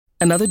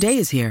Another day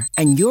is here,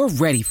 and you're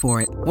ready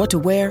for it. What to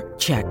wear?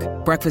 Check.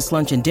 Breakfast,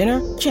 lunch, and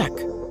dinner? Check.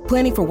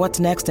 Planning for what's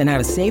next and how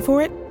to save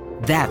for it?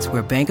 That's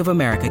where Bank of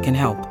America can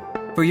help.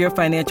 For your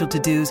financial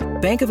to-dos,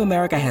 Bank of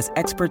America has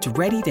experts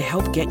ready to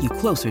help get you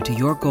closer to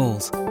your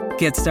goals.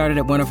 Get started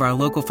at one of our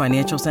local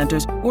financial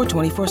centers or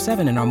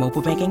 24/7 in our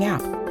mobile banking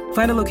app.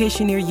 Find a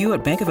location near you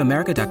at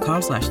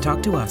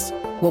bankofamerica.com/talktous.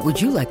 What would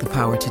you like the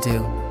power to do?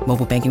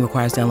 Mobile banking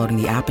requires downloading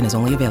the app and is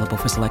only available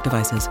for select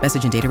devices.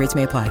 Message and data rates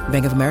may apply.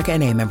 Bank of America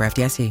N.A., member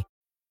FDIC.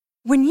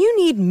 When you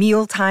need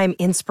mealtime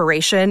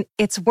inspiration,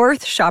 it's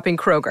worth shopping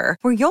Kroger,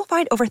 where you'll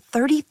find over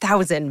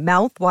 30,000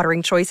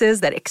 mouth-watering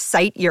choices that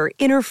excite your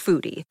inner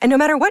foodie. And no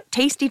matter what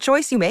tasty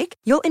choice you make,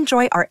 you'll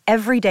enjoy our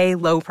everyday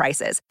low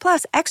prices,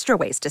 plus extra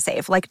ways to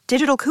save, like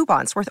digital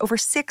coupons worth over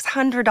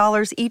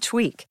 $600 each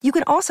week. You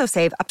can also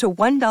save up to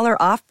 $1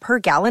 off per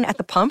gallon at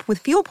the pump with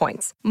fuel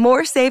points.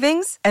 More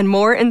savings and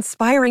more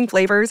inspiring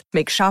flavors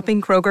make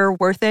shopping Kroger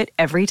worth it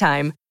every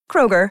time.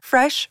 Kroger,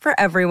 fresh for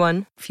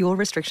everyone. Fuel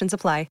restrictions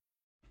apply.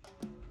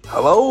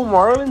 Hello,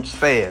 Marlins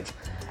fans,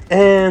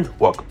 and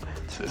welcome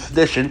to this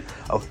edition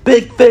of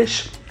Big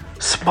Fish,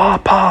 Small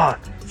Pod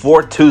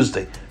for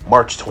Tuesday,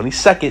 March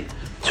 22nd,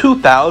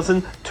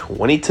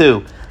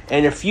 2022.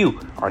 And if you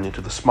are new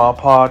to the Small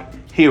Pod,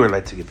 here we'd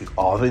like to give you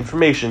all the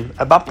information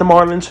about the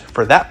Marlins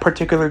for that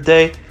particular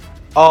day,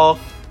 all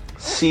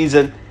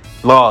season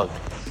long.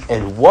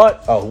 And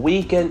what a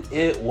weekend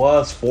it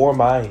was for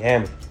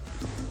Miami.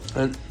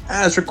 And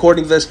as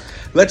recording this,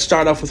 let's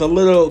start off with a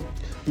little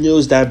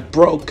news that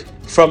broke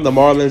from the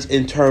Marlins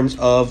in terms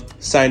of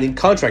signing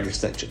contract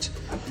extensions.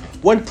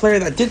 One player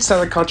that did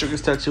sign a contract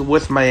extension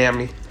with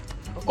Miami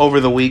over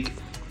the week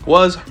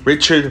was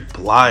Richard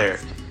Bleier.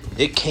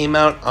 It came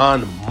out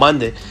on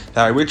Monday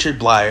that Richard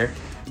Bleier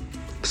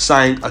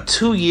signed a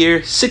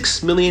 2-year,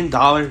 $6 million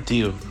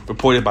deal,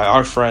 reported by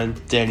our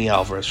friend Danny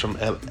Alvarez from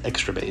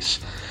Extra Base.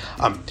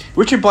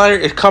 Richard Bleier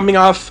is coming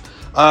off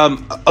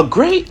a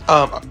great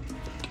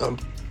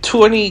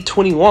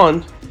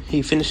 2021.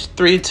 He finished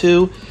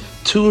 3-2.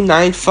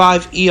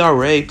 2.95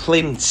 ERA,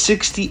 played in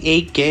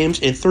 68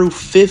 games and threw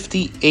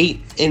 58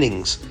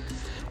 innings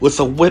with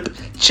a whip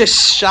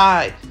just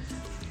shy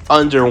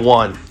under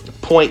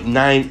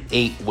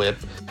 1.98 whip.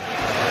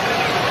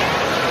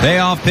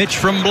 Payoff pitch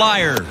from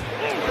Bleier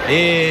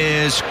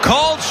is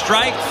called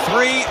strike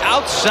 3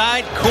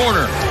 outside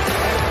corner.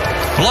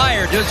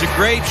 Bleier does a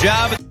great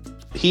job.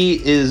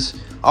 He is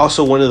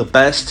also one of the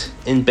best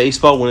in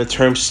baseball when it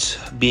comes to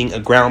being a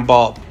ground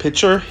ball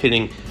pitcher,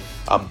 hitting,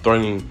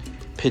 throwing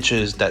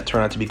pitches that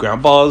turn out to be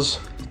ground balls,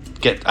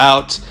 get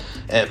out.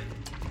 And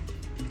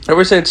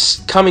ever since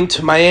coming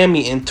to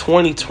Miami in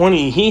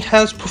 2020, he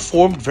has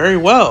performed very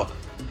well.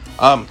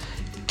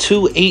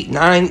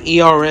 2.89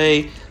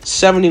 ERA,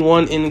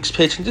 71 innings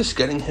pitched, and just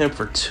getting him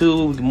for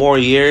 2 more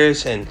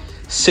years and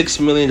 $6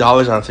 million.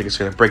 I don't think it's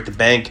going to break the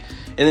bank,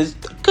 and it's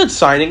a good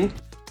signing.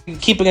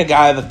 Keeping a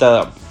guy that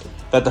the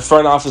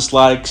front office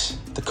likes,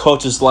 the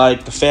coaches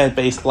like, the fan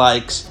base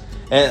likes.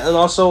 And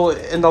also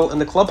in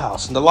the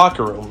clubhouse, in the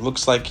locker room.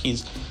 Looks like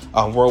he's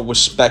well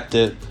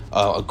respected,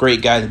 a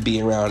great guy to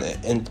be around.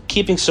 And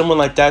keeping someone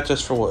like that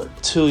just for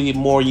 2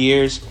 more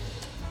years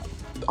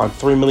on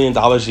 $3 million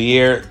a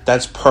year,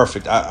 that's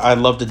perfect. I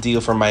love the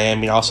deal for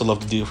Miami. I also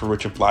love the deal for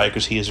Richard Bleier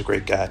because he is a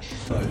great guy.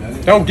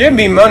 Don't give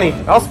me money.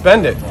 I'll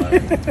spend it.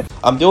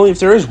 If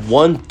there is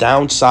one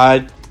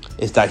downside,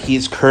 is that he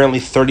is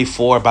currently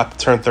 34, about to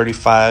turn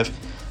 35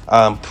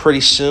 pretty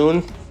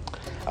soon.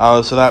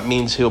 So that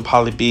means he'll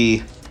probably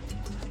be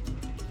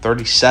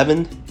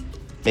 37,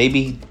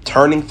 maybe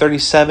turning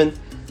 37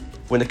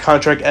 when the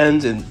contract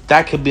ends. And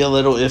that could be a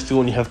little iffy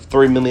when you have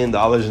 $3 million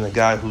and a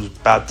guy who's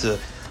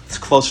it's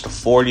closer to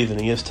 40 than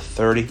he is to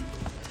 30.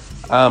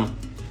 But,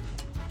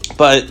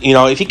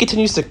 if he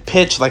continues to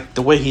pitch like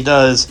the way he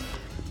does,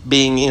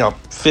 being,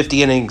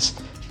 50 innings,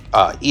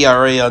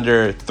 ERA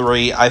under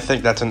 3, I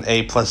think that's an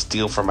A-plus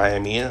deal for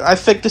Miami. And I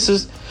think this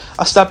is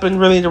a step in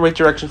really the right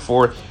direction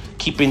for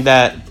keeping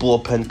that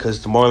bullpen,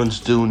 because the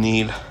Marlins do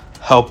need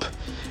help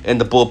in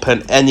the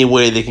bullpen any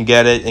way they can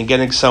get it, and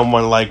getting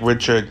someone like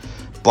Richard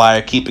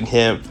Bleier, keeping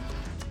him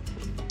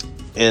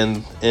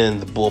in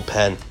the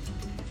bullpen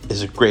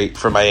is great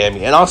for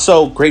Miami. And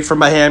also great for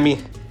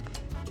Miami,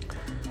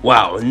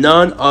 wow,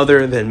 none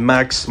other than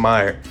Max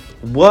Meyer.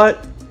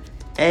 What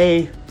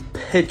a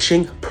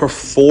pitching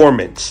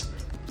performance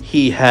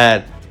he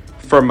had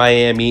for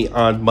Miami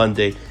on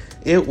Monday.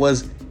 It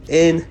was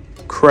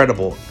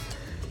incredible.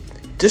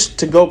 Just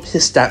to go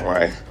his stat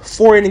line: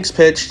 4 innings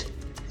pitched,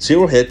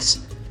 0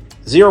 hits,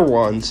 0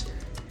 runs,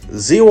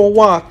 0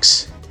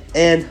 walks,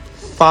 and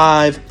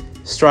 5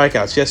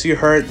 strikeouts. Yes, you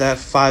heard that,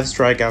 5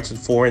 strikeouts in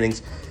 4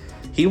 innings.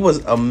 He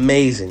was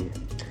amazing.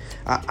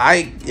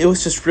 It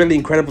was just really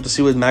incredible to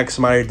see what Max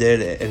Meyer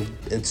did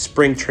in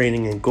spring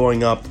training and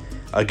going up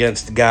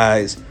against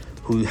guys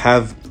who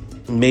have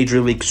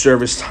major league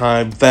service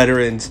time,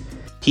 veterans.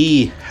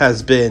 He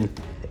has been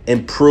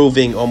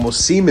improving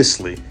almost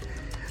seamlessly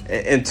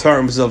in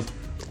terms of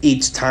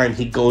each time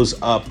he goes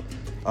up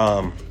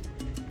a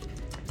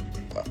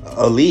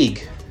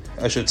league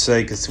I should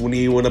say, because when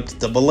he went up to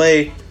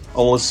Double-A,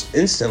 almost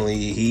instantly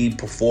he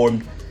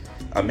performed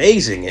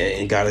amazing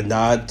and got a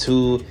nod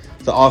to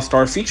the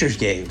All-Star Features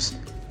games.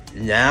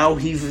 Now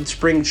he's in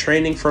spring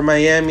training for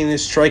Miami and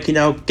is striking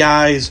out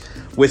guys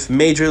with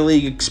major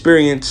league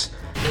experience.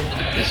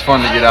 It's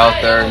fun to get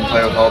out there and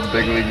play with all the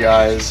big league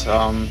guys.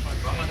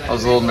 I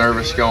was a little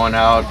nervous going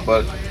out,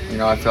 but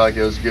I feel like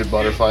it was good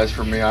butterflies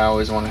for me. I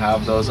always want to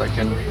have those. I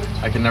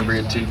can never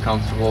get too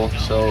comfortable,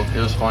 so it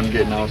was fun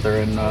getting out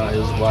there, and it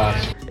was a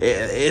blast.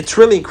 It's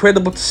really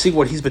incredible to see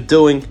what he's been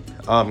doing.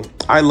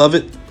 I love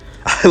it.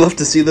 I love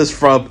to see this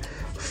from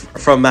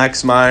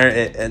Max Meyer,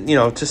 and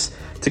just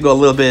to go a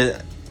little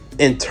bit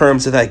in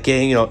terms of that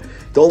game.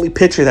 The only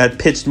pitcher that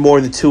pitched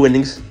more than 2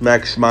 innings,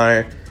 Max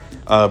Meyer.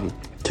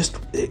 Just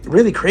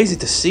really crazy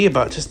to see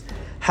about just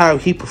how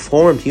he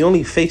performed. He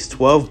only faced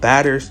 12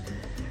 batters.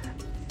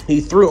 He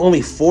threw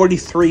only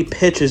 43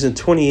 pitches and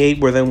 28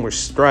 were them were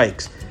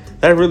strikes.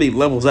 That really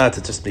levels out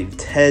to just maybe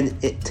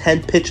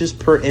 10 pitches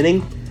per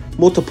inning.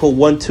 Multiple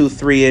 1, 2,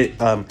 3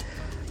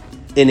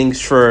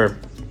 innings for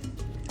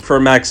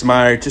Max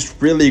Meyer.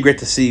 Just really great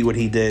to see what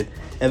he did.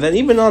 And then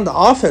even on the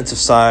offensive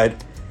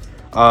side,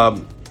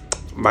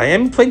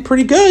 Miami played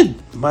pretty good.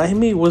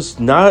 Miami was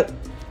not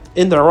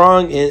in the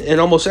wrong in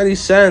almost any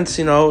sense.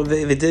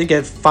 They did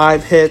get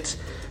 5 hits.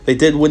 They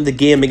did win the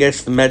game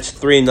against the Mets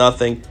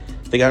 3-0.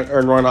 They got an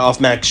earned run off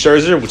Max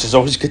Scherzer, which is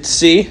always good to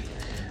see.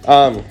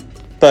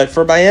 But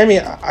for Miami,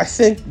 I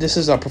think this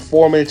is a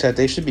performance that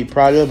they should be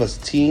proud of as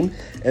a team.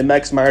 And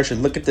Max Meyer should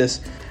look at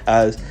this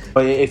as,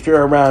 if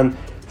you're around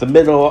the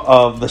middle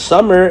of the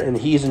summer and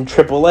he's in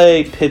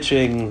Triple-A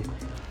pitching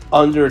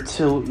under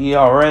 2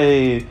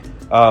 ERA,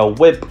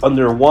 whip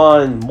under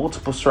 1,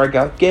 multiple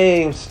strikeout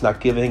games,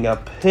 not giving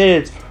up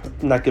hits,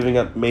 not giving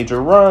up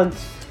major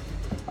runs,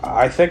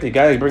 I think you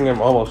got to bring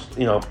him almost,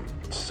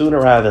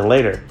 sooner rather than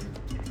later.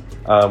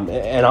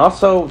 And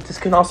also, this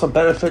can also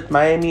benefit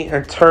Miami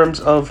in terms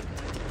of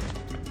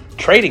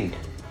trading.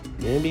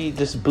 Maybe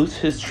this boosts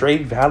his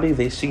trade value.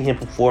 They see him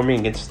performing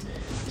against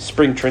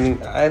spring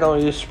training. I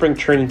don't know, it's spring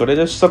training, but it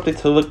is something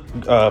to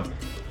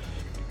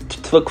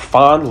look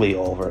fondly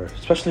over,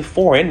 especially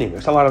 4 innings.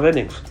 There's a lot of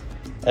innings.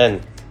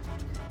 And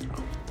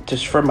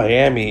just for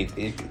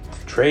Miami,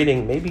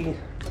 trading, maybe,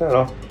 I don't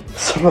know,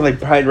 someone like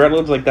Bryan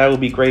Reynolds, like that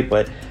would be great.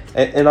 But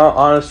in all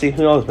honesty,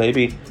 who knows?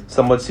 Maybe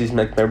someone sees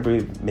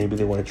maybe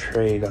they want to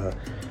trade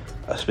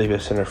maybe a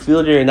center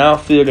fielder, an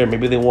outfielder.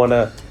 Maybe they want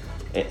to,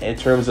 in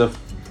terms of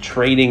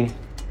trading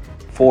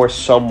for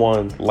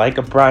someone like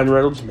a Bryan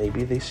Reynolds,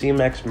 maybe they see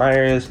Max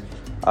Meyer as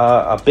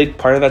a big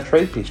part of that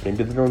trade piece.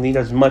 Maybe they don't need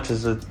as much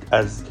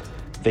as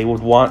they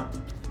would want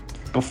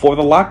before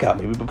the lockout.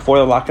 Maybe before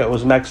the lockout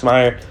was Max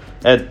Meyer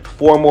and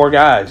 4 more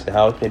guys.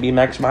 Now it's maybe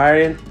Max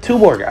Meyer and 2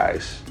 more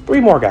guys, 3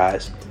 more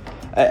guys.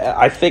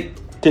 I think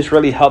this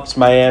really helps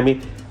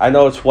Miami. I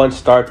know it's one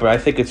start, but I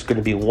think it's going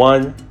to be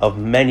one of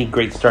many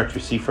great starts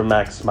we see from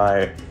Max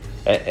Meyer.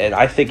 And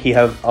I think he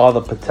has all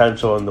the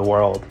potential in the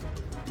world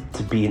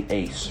to be an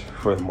ace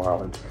for the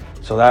Marlins.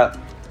 So that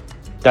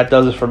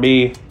does it for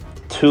me.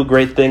 2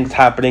 great things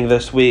happening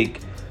this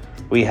week.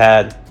 We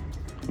had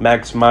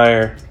Max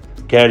Meyer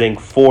getting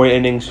 4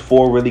 innings,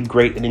 4 really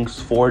great innings,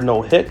 4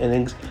 no-hit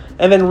innings,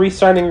 and then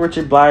re-signing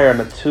Richard Bleier on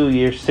a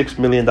 2-year, $6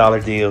 million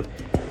deal,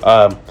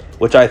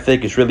 which I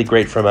think is really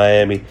great for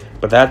Miami.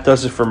 But that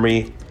does it for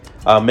me.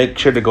 Make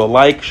sure to go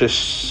like,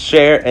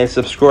 share, and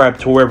subscribe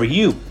to wherever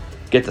you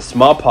get the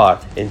Small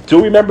Pod. And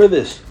do remember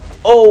this,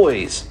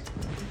 always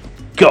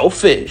go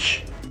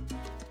fish.